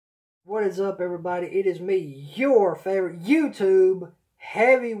What is up, everybody? It is me, your favorite YouTube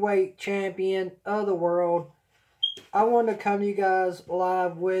heavyweight champion of the world. I want to come to you guys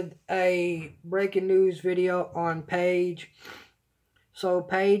live with a breaking news video on Paige. So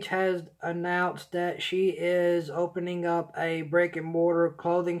Paige has announced that she is opening up a brick and mortar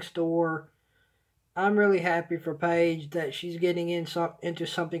clothing store. I'm really happy for Paige that she's getting into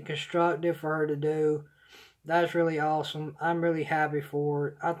something constructive for her to do. That's really awesome. I'm really happy for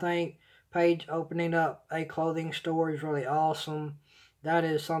it. I think Paige opening up a clothing store is really awesome. That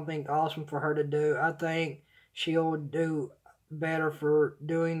is something awesome for her to do. I think she'll do better for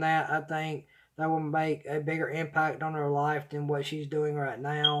doing that. I think that will make a bigger impact on her life than what she's doing right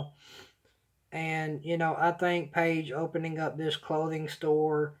now. And, I think Paige opening up this clothing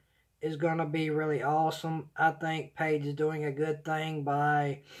store is going to be really awesome. I think Paige is doing a good thing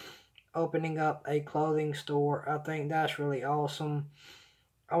by opening up a clothing store. I think that's really awesome.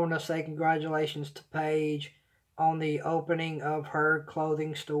 I want to say congratulations to Paige on the opening of her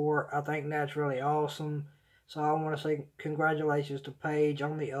clothing store. I think that's really awesome. So I want to say congratulations to Paige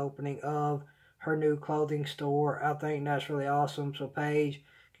on the opening of her new clothing store. I think that's really awesome. So Paige,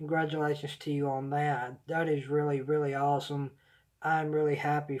 congratulations to you on that. That is really, really awesome. I'm really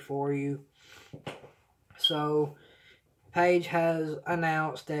happy for you. So Paige has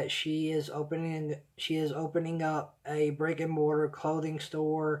announced that she is opening up a brick and mortar clothing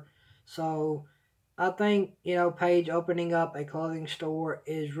store. So I think, Paige opening up a clothing store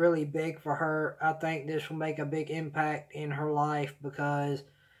is really big for her. I think this will make a big impact in her life because,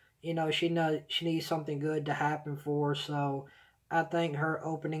 she needs something good to happen for her. So I think her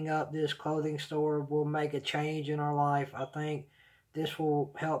opening up this clothing store will make a change in her life. I think this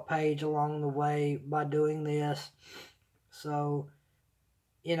will help Paige along the way by doing this. So,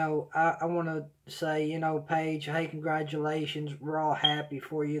 I want to say, Paige, hey, congratulations. We're all happy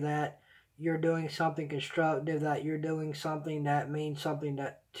for you that you're doing something constructive, that you're doing something that means something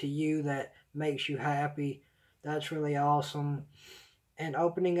to you that makes you happy. That's really awesome. And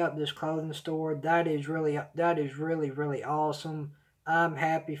opening up this clothing store, that is really, really awesome. I'm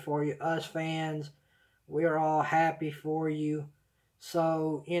happy for you. Us fans, we're all happy for you.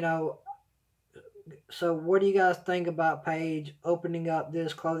 So, So what do you guys think about Paige opening up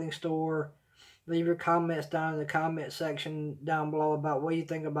this clothing store? Leave your comments down in the comment section down below about what you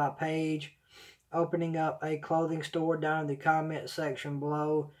think about Paige opening up a clothing store down in the comment section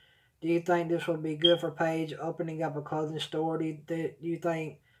below. Do you think this will be good for Paige opening up a clothing store? Do you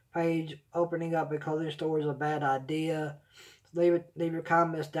think Paige opening up a clothing store is a bad idea? Leave your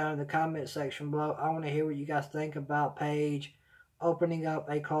comments down in the comment section below. I want to hear what you guys think about Paige opening up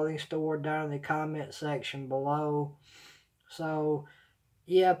a clothing store down in the comment section below. So,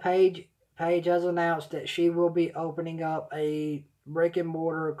 yeah, Paige has announced that she will be opening up a brick and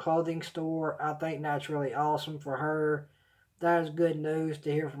mortar clothing store. I think that's really awesome for her. That is good news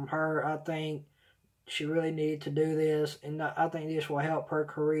to hear from her. I think she really needed to do this, and I think this will help her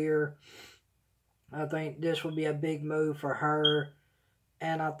career. I think this will be a big move for her,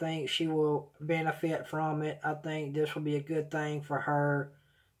 and I think she will benefit from it. I think this will be a good thing for her,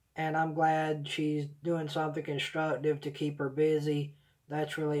 and I'm glad she's doing something constructive to keep her busy.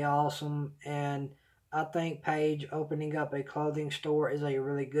 That's really awesome, and I think Paige opening up a clothing store is a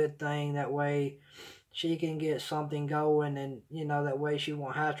really good thing. That way she can get something going, and, that way she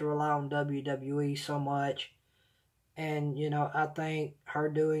won't have to rely on WWE so much. And, I think her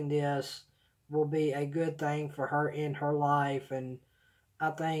doing this will be a good thing for her in her life, and I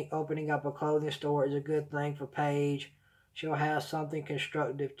think opening up a clothing store is a good thing for Paige. She'll have something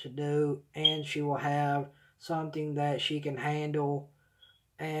constructive to do, and she will have something that she can handle.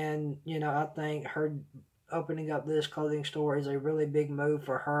 And, I think her opening up this clothing store is a really big move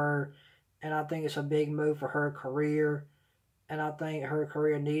for her, and I think it's a big move for her career. And I think her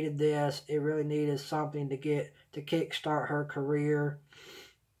career needed this. It really needed something to kickstart her career.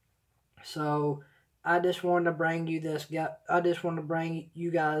 So I just wanted to bring you this. I just want to bring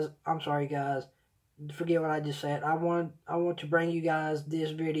you guys. I'm sorry, guys. Forget what I just said. I want to bring you guys this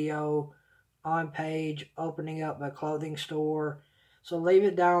video on Paige opening up a clothing store. So leave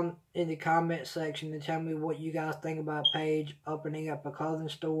it down in the comment section and tell me what you guys think about Paige opening up a clothing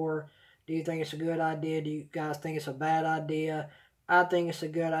store. Do you think it's a good idea? Do you guys think it's a bad idea? I think it's a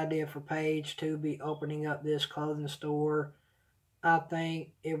good idea for Paige to be opening up this clothing store. I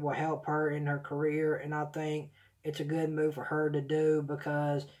think it will help her in her career, and I think it's a good move for her to do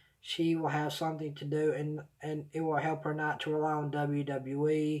because she will have something to do, and it will help her not to rely on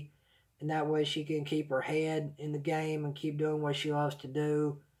WWE, and that way she can keep her head in the game and keep doing what she loves to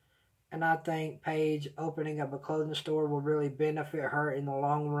do. And I think Paige opening up a clothing store will really benefit her in the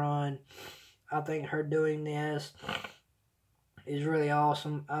long run. I think her doing this is really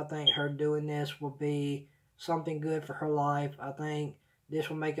awesome. I think her doing this will be something good for her life. I think this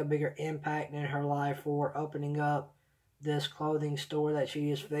will make a bigger impact in her life for opening up this clothing store that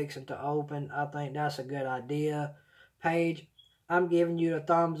she is fixing to open. I think that's a good idea. Paige, I'm giving you a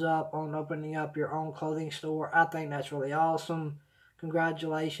thumbs up on opening up your own clothing store. I think that's really awesome.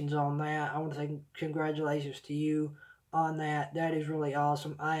 Congratulations on that. I want to say congratulations to you on that. That is really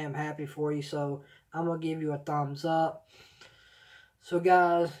awesome. I am happy for you, so I'm going to give you a thumbs up. So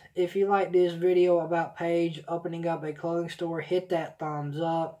guys, if you like this video about Paige opening up a clothing store, hit that thumbs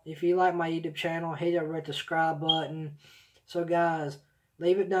up. If you like my YouTube channel, hit that red subscribe button. So guys,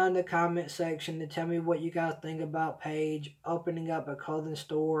 leave it down in the comment section to tell me what you guys think about Paige opening up a clothing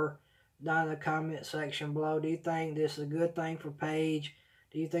store down in the comment section below. Do you think this is a good thing for Paige?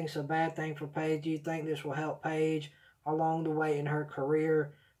 Do you think it's a bad thing for Paige? Do you think this will help Paige along the way in her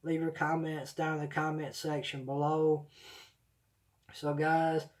career? Leave your comments down in the comment section below. So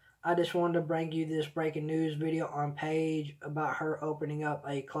guys, I just wanted to bring you this breaking news video on Paige about her opening up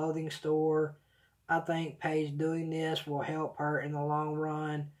a clothing store. I think Paige doing this will help her in the long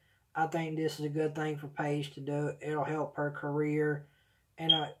run. I think this is a good thing for Paige to do. It'll help her career,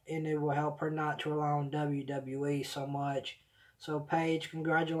 and it will help her not to rely on WWE so much. So Paige,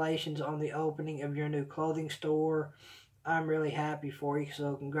 congratulations on the opening of your new clothing store. I'm really happy for you,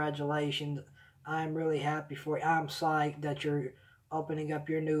 so congratulations. I'm really happy for you. I'm psyched that you're opening up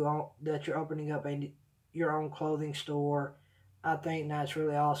your own clothing store. I think that's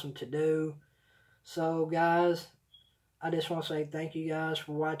really awesome to do. So guys, I just want to say thank you guys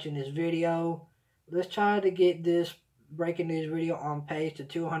for watching this video. Let's try to get this breaking news video on Paige to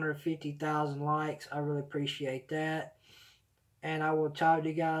 250,000 likes. I really appreciate that. And I will talk to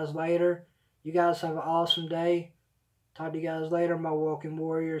you guys later. You guys have an awesome day. Talk to you guys later, my walking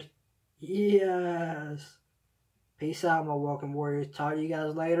warriors. Yes. Peace out, my walking warriors. Talk to you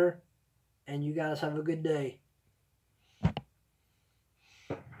guys later. And you guys have a good day.